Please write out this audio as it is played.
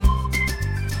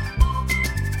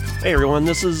Hey everyone,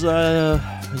 this is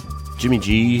Jimmy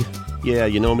G. Yeah,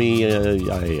 you know me.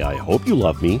 I hope you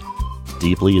love me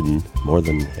deeply and more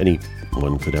than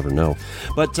anyone could ever know.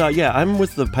 But yeah, I'm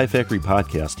with the Pie Factory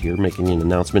podcast here, making an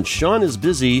announcement. Sean is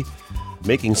busy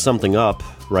making something up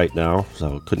right now,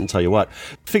 so couldn't tell you what.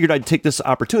 Figured I'd take this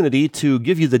opportunity to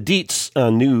give you the deets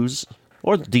on news,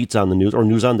 or deets on the news, or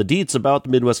news on the deets about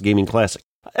the Midwest Gaming Classic.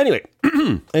 Anyway,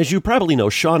 as you probably know,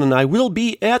 Sean and I will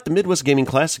be at the Midwest Gaming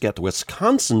Classic at the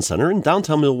Wisconsin Center in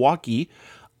downtown Milwaukee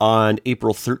on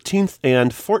April 13th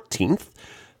and 14th.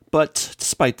 But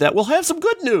despite that, we'll have some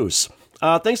good news.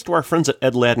 Thanks to our friends at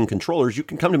Edladden Controllers, you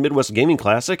can come to Midwest Gaming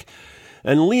Classic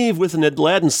and leave with an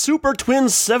Edladden Super Twin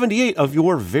 78 of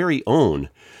your very own.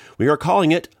 We are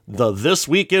calling it the This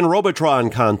Week in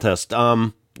Robotron contest.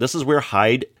 This is where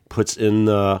Hyde puts in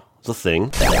the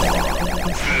thing.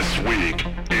 This Week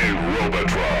in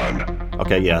Robotron.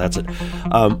 Okay, yeah, that's it.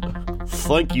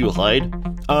 Thank you, Hyde.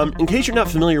 In case you're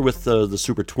not familiar with the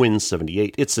Super Twin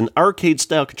 78, it's an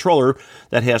arcade-style controller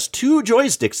that has two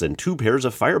joysticks and two pairs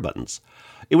of fire buttons.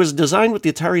 It was designed with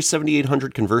the Atari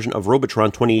 7800 conversion of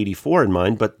Robotron 2084 in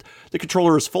mind, but the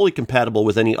controller is fully compatible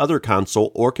with any other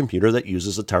console or computer that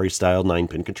uses Atari-style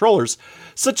 9-pin controllers,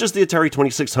 such as the Atari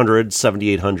 2600,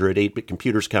 7800, 8-bit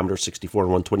computers, Commodore 64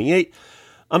 and 128,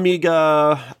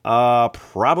 Amiga,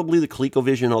 probably the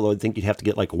ColecoVision, although I think you'd have to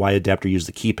get like a Y adapter, use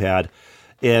the keypad,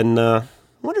 and I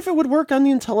wonder if it would work on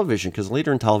the Intellivision, because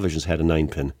later Intellivisions had a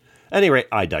 9-pin. Anyway,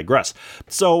 I digress.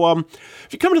 So,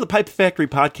 if you come to the Pipe Factory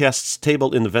Podcast's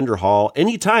table in the vendor hall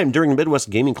anytime during the Midwest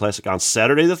Gaming Classic on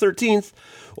Saturday the 13th,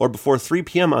 or before 3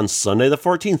 p.m. on Sunday the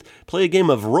 14th, play a game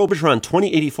of Robotron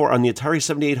 2084 on the Atari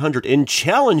 7800 in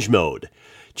Challenge Mode.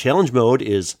 Challenge Mode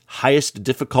is highest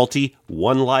difficulty,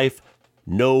 1 life,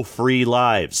 no free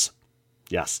lives.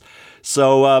 Yes.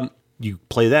 So, you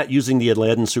play that using the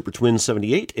Edladden Super Twin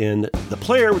 78, and the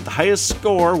player with the highest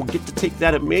score will get to take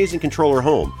that amazing controller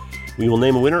home. We will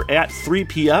name a winner at 3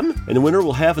 p.m., and the winner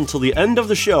will have until the end of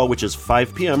the show, which is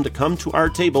 5 p.m., to come to our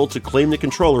table to claim the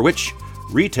controller, which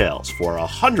retails for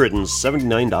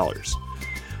 $179.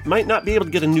 Might not be able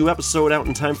to get a new episode out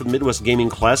in time for the Midwest Gaming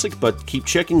Classic, but keep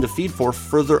checking the feed for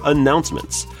further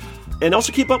announcements. And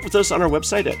also keep up with us on our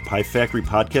website at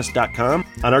piefactorypodcast.com,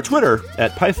 on our Twitter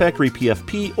at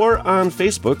piefactorypfp, or on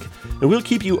Facebook, and we'll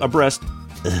keep you abreast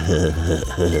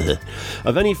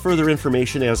of any further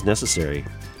information as necessary.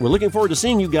 We're looking forward to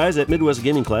seeing you guys at Midwest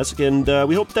Gaming Classic, and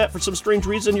we hope that for some strange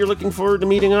reason you're looking forward to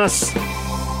meeting us.